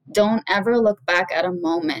 Don't ever look back at a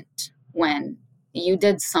moment when you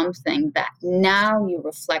did something that now you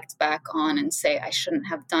reflect back on and say, I shouldn't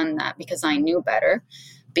have done that because I knew better.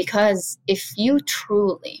 Because if you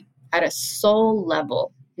truly, at a soul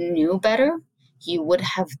level, knew better, you would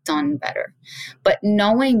have done better. But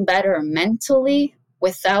knowing better mentally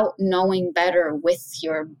without knowing better with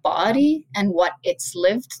your body and what it's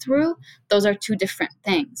lived through, those are two different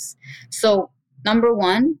things. So, number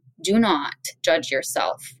one, do not judge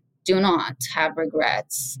yourself. Do not have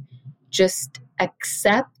regrets. Just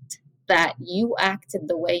accept that you acted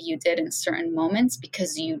the way you did in certain moments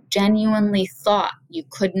because you genuinely thought you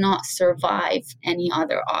could not survive any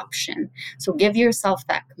other option. So give yourself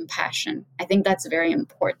that compassion. I think that's very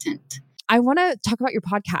important. I want to talk about your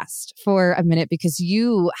podcast for a minute because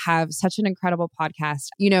you have such an incredible podcast.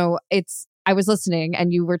 I was listening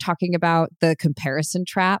and you were talking about the comparison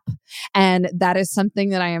trap. And that is something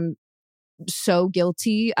that I am so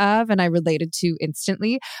guilty of and I related to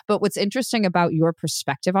instantly. But what's interesting about your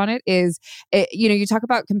perspective on it is, you talk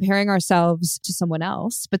about comparing ourselves to someone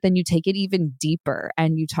else, but then you take it even deeper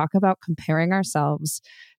and you talk about comparing ourselves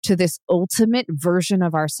to this ultimate version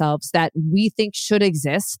of ourselves that we think should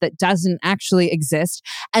exist, that doesn't actually exist.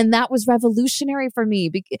 And that was revolutionary for me.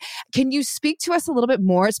 Can you speak to us a little bit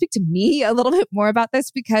more, speak to me a little bit more about this?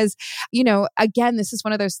 Because, again, this is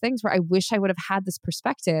one of those things where I wish I would have had this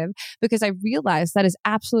perspective because I realized that is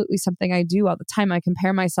absolutely something I do all the time. I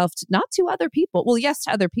compare myself not to other people. Well, yes,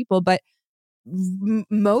 to other people, but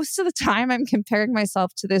most of the time I'm comparing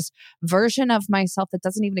myself to this version of myself that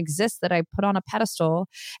doesn't even exist, that I put on a pedestal,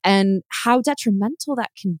 and how detrimental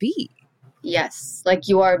that can be. Yes, like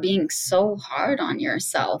you are being so hard on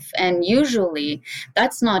yourself. And usually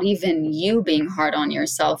that's not even you being hard on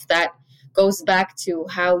yourself. That goes back to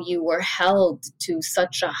how you were held to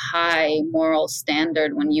such a high moral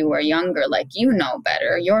standard when you were younger. Like, you know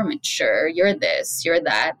better, you're mature, you're this, you're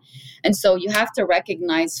that. And so you have to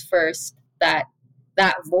recognize first that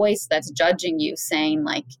voice that's judging you, saying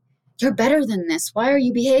like, you're better than this. Why are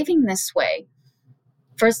you behaving this way?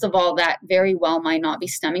 First of all, that very well might not be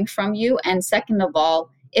stemming from you. And second of all,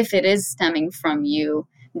 if it is stemming from you,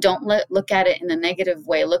 don't look at it in a negative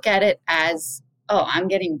way. Look at it as, oh, I'm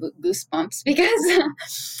getting goosebumps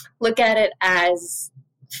because look at it as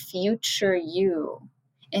future you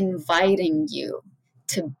inviting you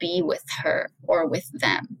to be with her or with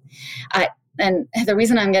them. And the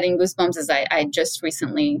reason I'm getting goosebumps is I just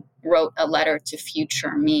recently wrote a letter to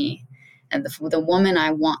future me and the woman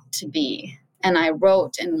I want to be. And I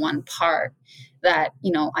wrote in one part that,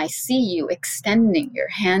 I see you extending your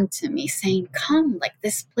hand to me saying, come, like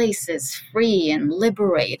this place is free and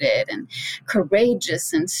liberated and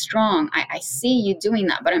courageous and strong. I see you doing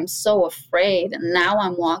that, but I'm so afraid. And now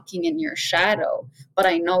I'm walking in your shadow, but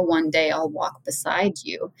I know one day I'll walk beside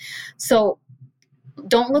you. So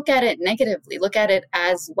don't look at it negatively. Look at it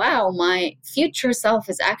as, wow, my future self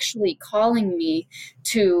is actually calling me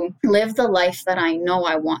to live the life that I know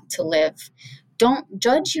I want to live. Don't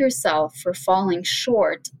judge yourself for falling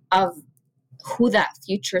short of who that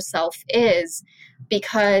future self is,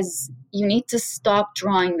 because you need to stop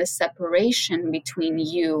drawing the separation between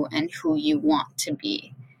you and who you want to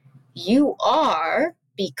be. You are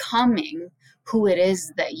becoming who it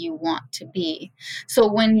is that you want to be. So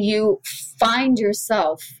when you find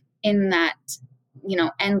yourself in that,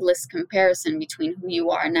 endless comparison between who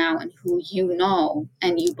you are now and who you know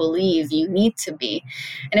and you believe you need to be,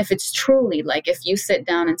 and if it's truly like, if you sit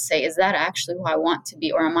down and say, is that actually who I want to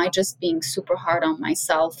be, or am I just being super hard on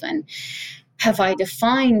myself, and have I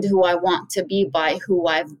defined who I want to be by who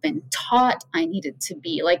I've been taught I needed to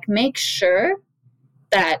be? Like, make sure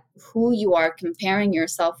that who you are comparing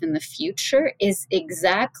yourself in the future is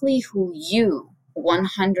exactly who you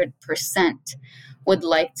 100% would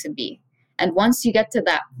like to be. And once you get to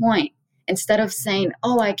that point, instead of saying,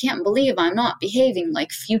 oh, I can't believe I'm not behaving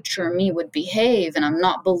like future me would behave, and I'm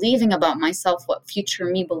not believing about myself what future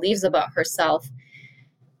me believes about herself,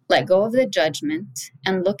 let go of the judgment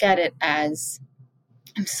and look at it as,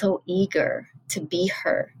 I'm so eager to be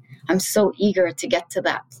her. I'm so eager to get to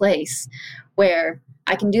that place where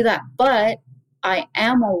I can do that. But I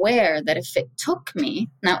am aware that if it took me,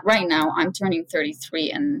 right now I'm turning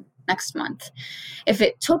 33 in next month. If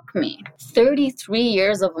it took me 33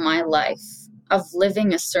 years of my life of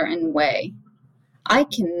living a certain way, I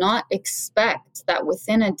cannot expect that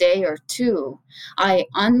within a day or two, I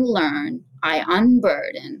unlearn, I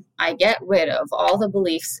unburden, I get rid of all the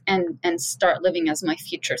beliefs and start living as my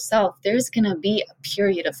future self. There's going to be a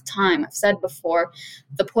period of time. I've said before,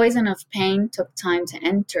 the poison of pain took time to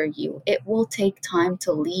enter you. It will take time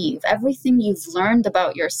to leave. Everything you've learned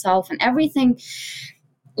about yourself and everything,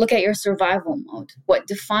 look at your survival mode. What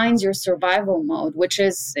defines your survival mode, which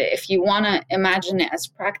is, if you want to imagine it as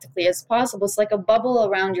practically as possible, it's like a bubble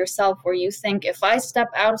around yourself where you think, if I step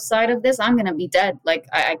outside of this, I'm going to be dead. Like,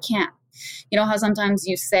 I can't. You know how sometimes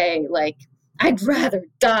you say, like, I'd rather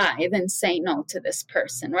die than say no to this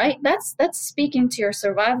person, right? That's speaking to your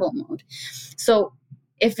survival mode. So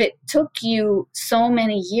if it took you so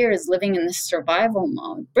many years living in this survival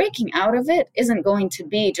mode, breaking out of it isn't going to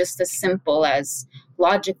be just as simple as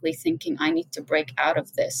logically thinking, I need to break out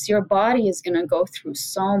of this. Your body is going to go through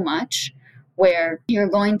so much where you're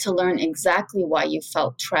going to learn exactly why you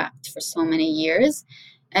felt trapped for so many years.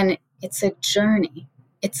 And it's a journey.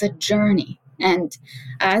 It's a journey. And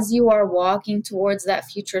as you are walking towards that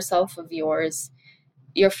future self of yours,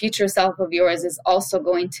 your future self of yours is also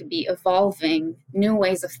going to be evolving new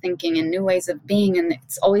ways of thinking and new ways of being. And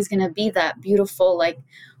it's always going to be that beautiful, like,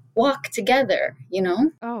 walk together, you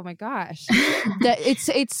know? Oh my gosh.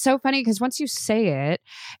 It's so funny because once you say it,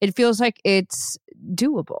 it feels like it's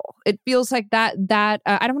doable. It feels like that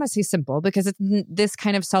I don't want to say simple because this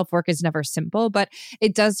kind of self-work is never simple, but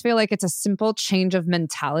it does feel like it's a simple change of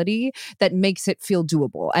mentality that makes it feel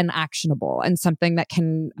doable and actionable and something that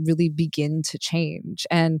can really begin to change.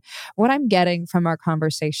 And what I'm getting from our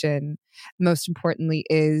conversation, most importantly,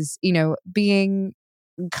 is, you know, being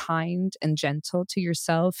kind and gentle to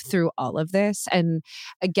yourself through all of this and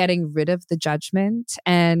getting rid of the judgment.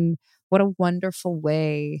 And what a wonderful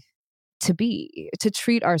way to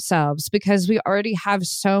treat ourselves, because we already have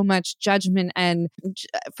so much judgment and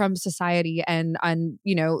from society and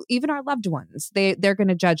you know, even our loved ones, they're going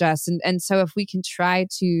to judge us. And so if we can try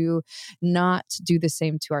to not do the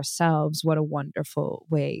same to ourselves, what a wonderful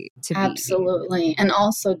way to be. Absolutely. And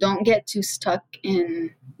also don't get too stuck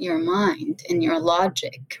in your mind, in your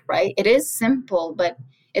logic, right? It is simple, but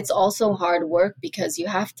it's also hard work because you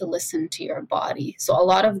have to listen to your body. So a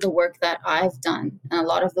lot of the work that I've done and a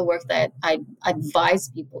lot of the work that I advise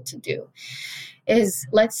people to do is,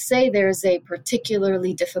 let's say there's a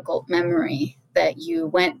particularly difficult memory that you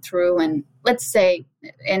went through. And let's say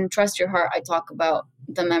in Trust Your Heart, I talk about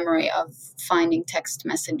the memory of finding text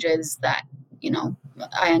messages that, you know,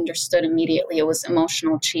 I understood immediately it was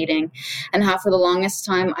emotional cheating, and how for the longest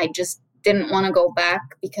time I just didn't want to go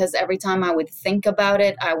back because every time I would think about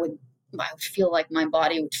it, I would feel like my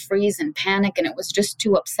body would freeze and panic, and it was just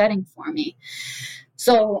too upsetting for me.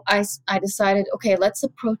 So I decided, okay, let's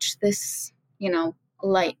approach this, you know,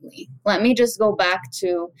 lightly. Let me just go back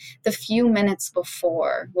to the few minutes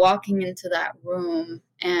before walking into that room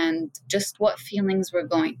and just what feelings were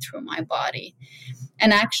going through my body,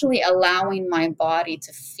 and actually allowing my body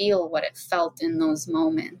to feel what it felt in those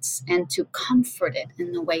moments and to comfort it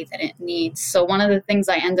in the way that it needs. So one of the things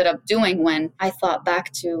I ended up doing when I thought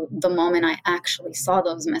back to the moment I actually saw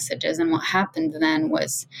those messages and what happened then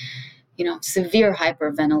was, you know, severe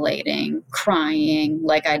hyperventilating, crying,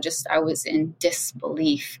 like I was in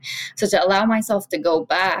disbelief. So to allow myself to go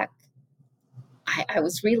back, I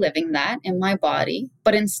was reliving that in my body,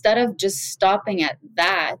 but instead of just stopping at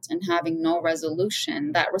that and having no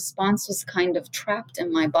resolution, that response was kind of trapped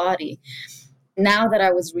in my body. Now that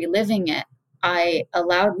I was reliving it, I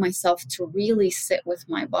allowed myself to really sit with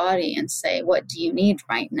my body and say, what do you need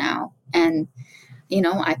right now? And, you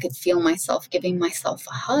know, I could feel myself giving myself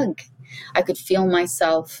a hug. I could feel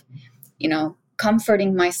myself, you know,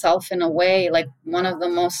 comforting myself in a way. Like one of the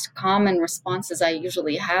most common responses I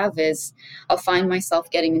usually have is I'll find myself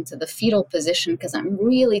getting into the fetal position because I'm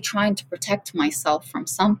really trying to protect myself from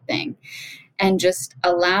something, and just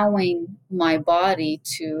allowing my body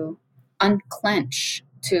to unclench,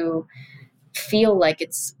 to feel like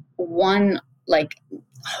it's one like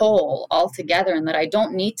whole altogether, and that I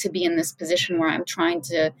don't need to be in this position where I'm trying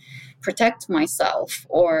to protect myself.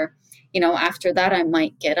 Or, you know, after that, I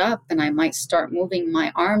might get up and I might start moving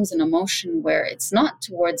my arms in a motion where it's not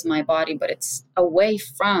towards my body, but it's away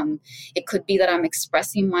from. It could be that I'm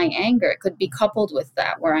expressing my anger. It could be coupled with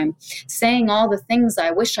that, where I'm saying all the things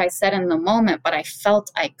I wish I said in the moment, but I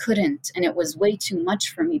felt I couldn't, and it was way too much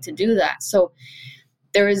for me to do that. So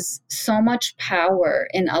there is so much power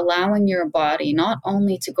in allowing your body not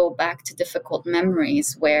only to go back to difficult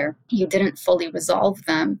memories where you didn't fully resolve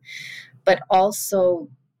them, but also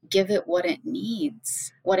give it what it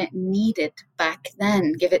needs, what it needed back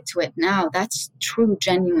then. Give it to it now. That's true,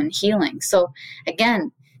 genuine healing. So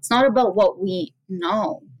again, it's not about what we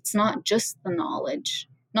know. It's not just the knowledge.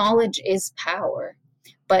 Knowledge is power,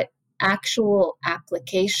 but actual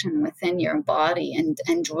application within your body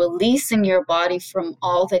and releasing your body from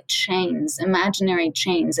all the chains, imaginary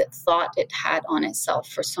chains it thought it had on itself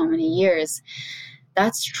for so many years.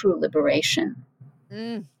 That's true liberation.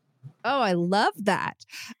 Oh, I love that.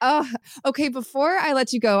 Oh, okay. Before I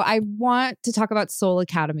let you go, I want to talk about Soul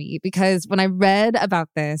Academy, because when I read about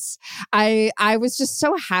this, I was just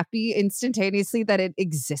so happy instantaneously that it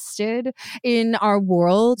existed in our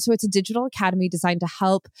world. So it's a digital academy designed to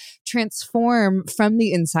help transform from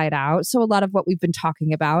the inside out. So a lot of what we've been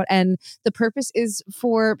talking about, and the purpose is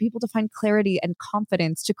for people to find clarity and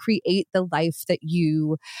confidence to create the life that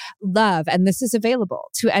you love. And this is available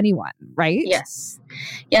to anyone, right? Yes.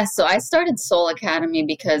 Yes. So I started Soul Academy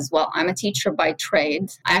because, well, I'm a teacher by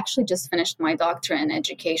trade. I actually just finished my doctorate in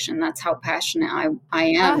education. That's how passionate I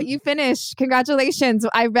am. Oh, you finished. Congratulations.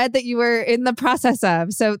 I read that you were in the process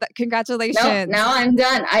of. So congratulations. No, now I'm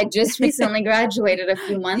done. I just recently graduated a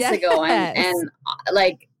few months ago. And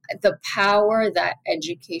like, the power that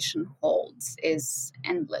education holds is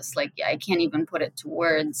endless. Like, I can't even put it to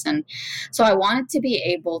words. And so I wanted to be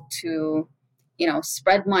able to,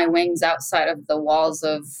 spread my wings outside of the walls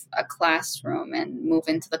of a classroom and move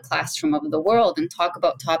into the classroom of the world and talk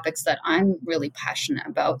about topics that I'm really passionate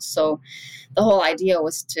about. So the whole idea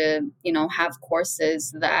was to, have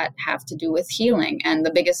courses that have to do with healing. And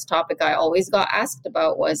the biggest topic I always got asked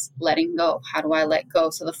about was letting go. How do I let go?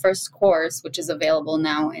 So the first course, which is available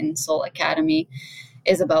now in Soul Academy,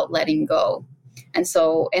 is about letting go. And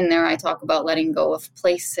so in there, I talk about letting go of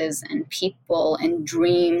places and people and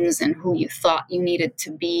dreams and who you thought you needed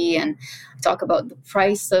to be. And I talk about the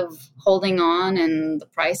price of holding on and the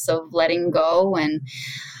price of letting go. And,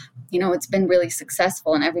 it's been really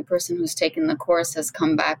successful. And every person who's taken the course has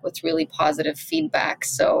come back with really positive feedback.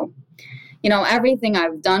 So, everything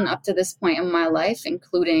I've done up to this point in my life,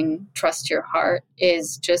 including Trust Your Heart,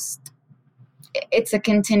 is just, it's a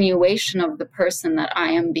continuation of the person that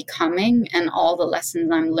I am becoming and all the lessons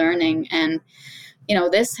I'm learning. And,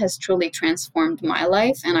 this has truly transformed my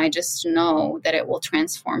life. And I just know that it will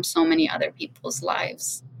transform so many other people's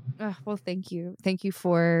lives. Well, thank you. Thank you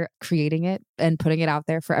for creating it and putting it out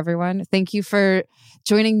there for everyone. Thank you for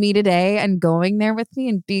joining me today and going there with me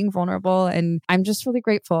and being vulnerable. And I'm just really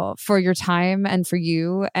grateful for your time and for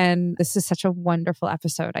you. And this is such a wonderful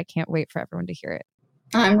episode. I can't wait for everyone to hear it.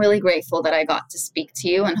 I'm really grateful that I got to speak to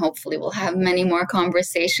you, and hopefully we'll have many more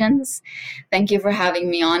conversations. Thank you for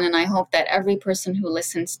having me on. And I hope that every person who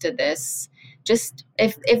listens to this, just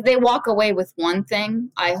if they walk away with one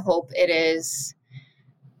thing, I hope it is,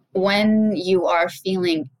 when you are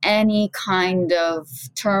feeling any kind of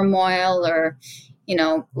turmoil or,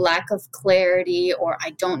 lack of clarity, or I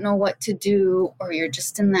don't know what to do, or you're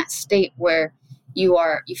just in that state where you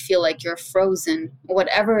feel like you're frozen,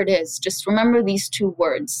 whatever it is, just remember these two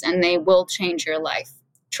words and they will change your life.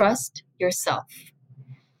 Trust yourself.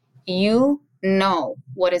 You know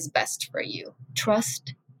what is best for you.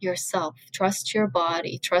 Trust yourself. Trust your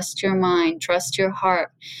body. Trust your mind. Trust your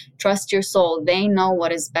heart. Trust your soul. They know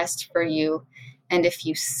what is best for you. And if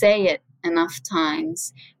you say it enough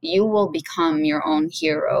times, you will become your own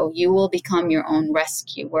hero. You will become your own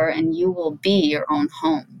rescuer, and you will be your own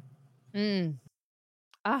home.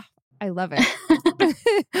 I love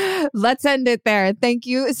it. Let's end it there. Thank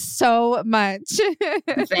you so much.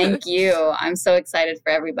 Thank you. I'm so excited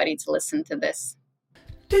for everybody to listen to this.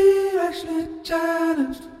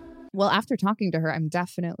 Well, after talking to her, I'm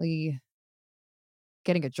definitely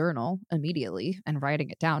getting a journal immediately and writing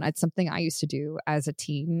it down. It's something I used to do as a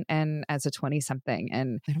teen and as a 20-something,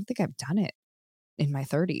 and I don't think I've done it in my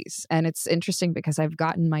 30s. And it's interesting because I've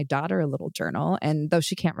gotten my daughter a little journal, and though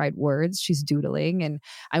she can't write words, she's doodling, and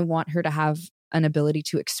I want her to have an ability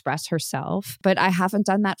to express herself, but I haven't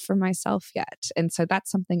done that for myself yet. And so that's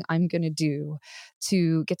something I'm going to do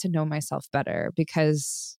to get to know myself better,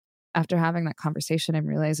 because after having that conversation, I'm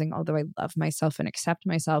realizing, although I love myself and accept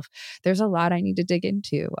myself, there's a lot I need to dig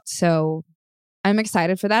into. So I'm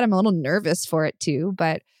excited for that. I'm a little nervous for it too,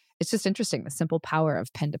 but it's just interesting, the simple power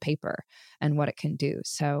of pen to paper and what it can do.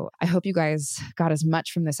 So I hope you guys got as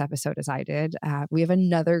much from this episode as I did. We have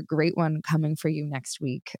another great one coming for you next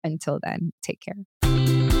week. Until then, take care.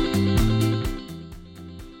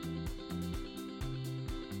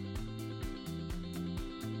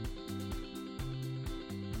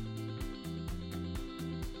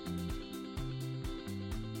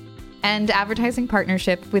 And advertising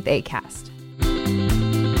partnership with Acast.